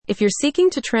If you're seeking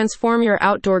to transform your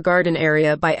outdoor garden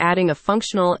area by adding a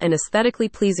functional and aesthetically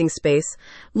pleasing space,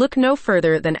 look no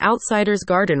further than Outsiders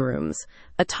Garden Rooms,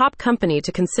 a top company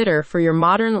to consider for your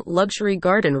modern luxury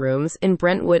garden rooms in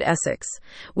Brentwood, Essex.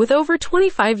 With over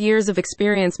 25 years of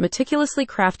experience meticulously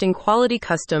crafting quality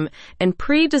custom and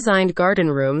pre-designed garden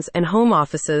rooms and home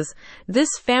offices, this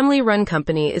family-run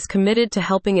company is committed to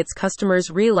helping its customers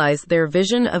realize their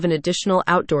vision of an additional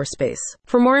outdoor space.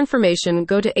 For more information,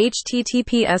 go to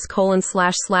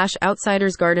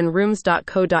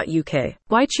https://outsidersgardenrooms.co.uk.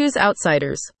 Why choose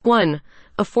Outsiders? 1.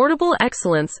 Affordable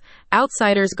excellence.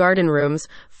 Outsiders Garden Rooms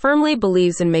firmly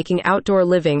believes in making outdoor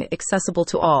living accessible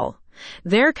to all.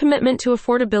 Their commitment to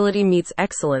affordability meets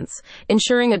excellence,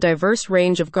 ensuring a diverse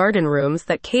range of garden rooms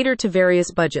that cater to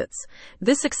various budgets.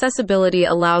 This accessibility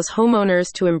allows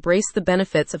homeowners to embrace the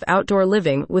benefits of outdoor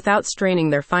living without straining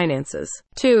their finances.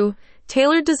 2.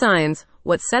 Tailored designs.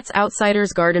 What sets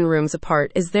Outsiders Garden Rooms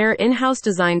apart is their in-house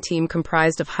design team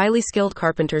comprised of highly skilled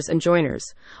carpenters and joiners.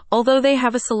 Although they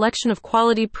have a selection of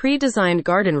quality pre-designed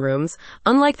garden rooms,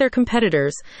 unlike their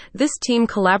competitors, this team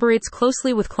collaborates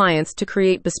closely with clients to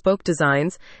create bespoke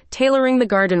designs, tailoring the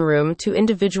garden room to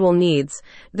individual needs.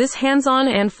 This hands-on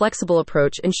and flexible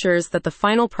approach ensures that the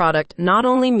final product not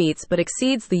only meets but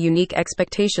exceeds the unique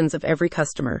expectations of every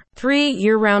customer. 3.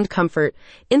 Year-round comfort.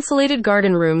 Insulated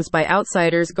Garden Rooms by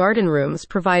Outsiders Garden Rooms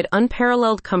provide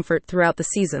unparalleled comfort throughout the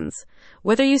seasons.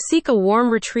 Whether you seek a warm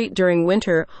retreat during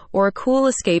winter or a cool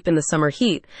escape in the summer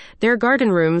heat, their garden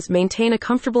rooms maintain a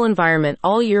comfortable environment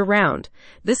all year round.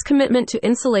 This commitment to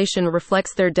insulation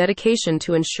reflects their dedication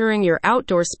to ensuring your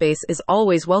outdoor space is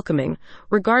always welcoming,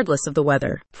 regardless of the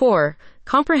weather. 4.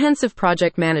 Comprehensive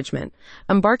project management.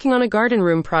 Embarking on a garden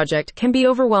room project can be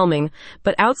overwhelming,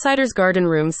 but Outsiders Garden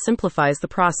Rooms simplifies the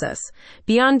process.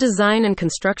 Beyond design and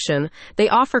construction, they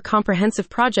offer comprehensive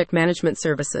project management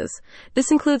services.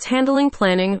 This includes handling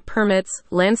planning, permits,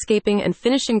 landscaping, and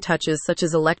finishing touches such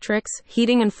as electrics,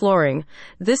 heating, and flooring.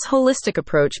 This holistic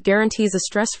approach guarantees a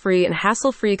stress-free and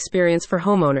hassle-free experience for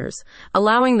homeowners,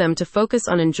 allowing them to focus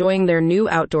on enjoying their new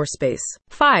outdoor space.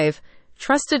 5.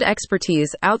 Trusted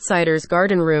expertise. Outsiders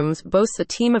Garden Rooms boasts a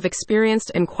team of experienced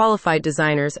and qualified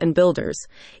designers and builders.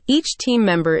 Each team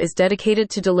member is dedicated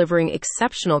to delivering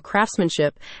exceptional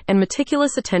craftsmanship and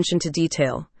meticulous attention to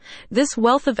detail. This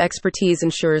wealth of expertise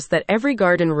ensures that every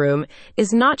garden room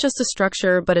is not just a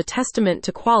structure but a testament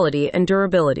to quality and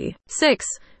durability. 6.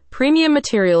 Premium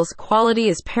materials. Quality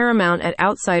is paramount at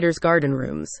Outsiders Garden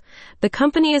Rooms. The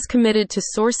company is committed to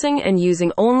sourcing and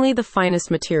using only the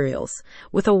finest materials.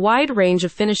 With a wide range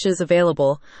of finishes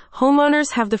available,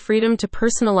 homeowners have the freedom to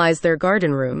personalize their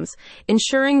garden rooms,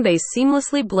 ensuring they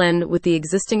seamlessly blend with the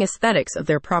existing aesthetics of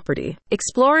their property.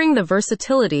 Exploring the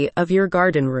versatility of your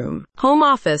garden room. Home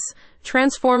office.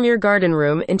 Transform your garden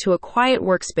room into a quiet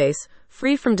workspace,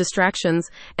 free from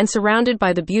distractions, and surrounded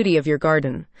by the beauty of your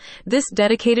garden. This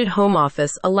dedicated home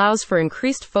office allows for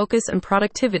increased focus and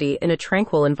productivity in a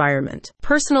tranquil environment.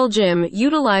 Personal gym.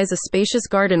 Utilize a spacious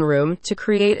garden room to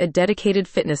create a dedicated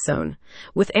fitness zone.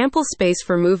 With ample space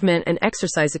for movement and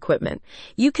exercise equipment,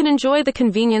 you can enjoy the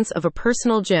convenience of a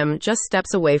personal gym just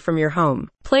steps away from your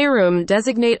home. Playroom.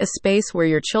 Designate a space where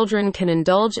your children can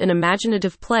indulge in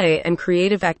imaginative play and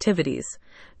creative activities.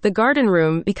 The garden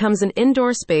room becomes an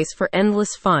indoor space for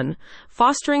endless fun,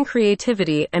 fostering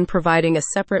creativity and providing a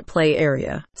separate play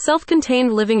area.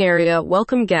 Self-contained living area.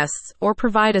 Welcome guests or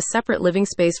provide a separate living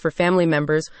space for family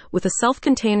members with a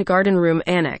self-contained garden room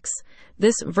annex.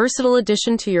 This versatile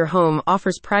addition to your home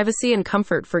offers privacy and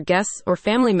comfort for guests or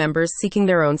family members seeking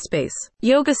their own space.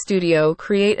 Yoga studio.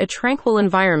 Create a tranquil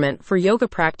environment for yoga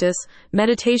practice,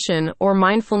 meditation, or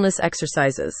mindfulness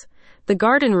exercises. The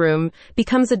garden room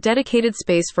becomes a dedicated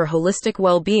space for holistic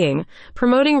well-being,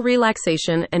 promoting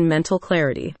relaxation and mental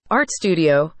clarity. Art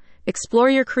studio.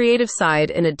 Explore your creative side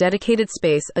in a dedicated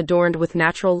space adorned with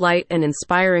natural light and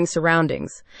inspiring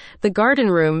surroundings. The garden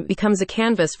room becomes a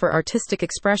canvas for artistic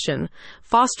expression,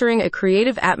 fostering a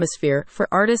creative atmosphere for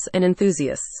artists and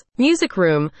enthusiasts. Music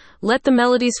room. Let the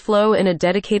melodies flow in a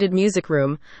dedicated music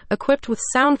room, equipped with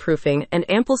soundproofing and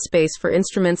ample space for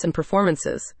instruments and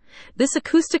performances. This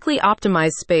acoustically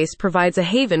optimized space provides a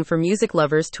haven for music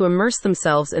lovers to immerse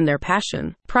themselves in their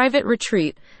passion. Private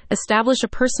retreat. Establish a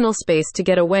personal space to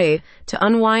get away, to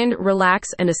unwind,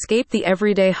 relax, and escape the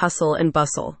everyday hustle and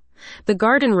bustle. The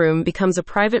garden room becomes a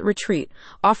private retreat,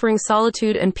 offering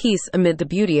solitude and peace amid the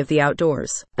beauty of the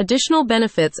outdoors. Additional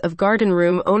benefits of garden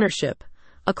room ownership.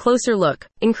 A closer look.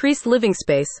 Increased living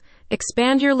space.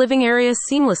 Expand your living area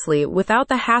seamlessly without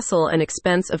the hassle and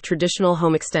expense of traditional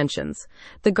home extensions.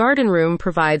 The garden room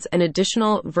provides an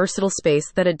additional, versatile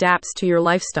space that adapts to your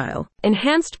lifestyle.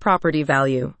 Enhanced property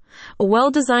value. A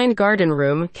well-designed garden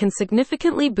room can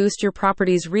significantly boost your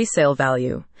property's resale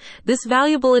value. This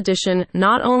valuable addition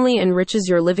not only enriches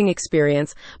your living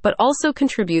experience, but also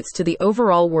contributes to the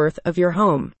overall worth of your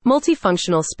home.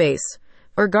 Multifunctional space.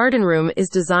 Our garden room is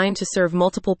designed to serve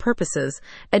multiple purposes,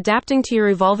 adapting to your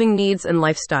evolving needs and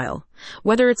lifestyle.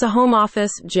 Whether it's a home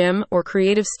office, gym, or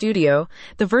creative studio,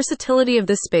 the versatility of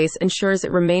this space ensures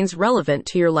it remains relevant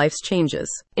to your life's changes.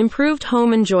 Improved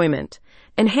home enjoyment.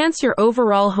 Enhance your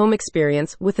overall home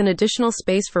experience with an additional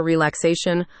space for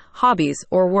relaxation, hobbies,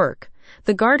 or work.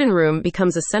 The garden room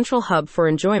becomes a central hub for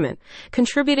enjoyment,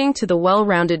 contributing to the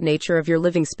well-rounded nature of your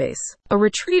living space. A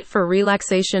retreat for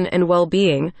relaxation and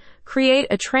well-being. Create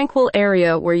a tranquil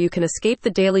area where you can escape the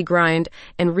daily grind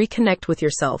and reconnect with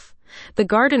yourself. The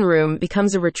garden room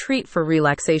becomes a retreat for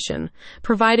relaxation,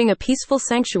 providing a peaceful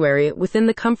sanctuary within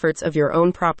the comforts of your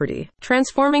own property.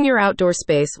 Transforming your outdoor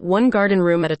space one garden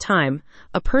room at a time,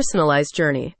 a personalized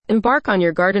journey. Embark on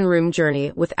your garden room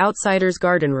journey with Outsiders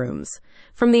Garden Rooms.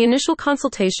 From the initial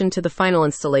consultation to the final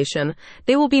installation,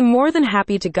 they will be more than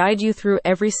happy to guide you through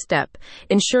every step,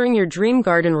 ensuring your dream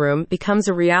garden room becomes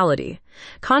a reality.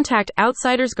 Contact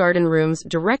Outsiders Garden Rooms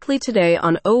directly today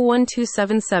on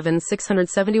 01277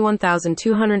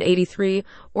 671,283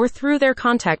 or through their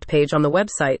contact page on the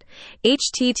website,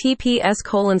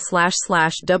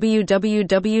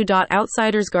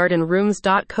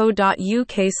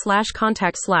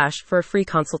 https://www.outsidersgardenrooms.co.uk/contact/ for a free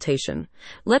consultation.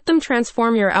 Let them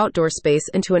transform your outdoor space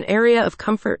into an area of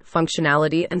comfort,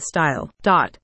 functionality, and style.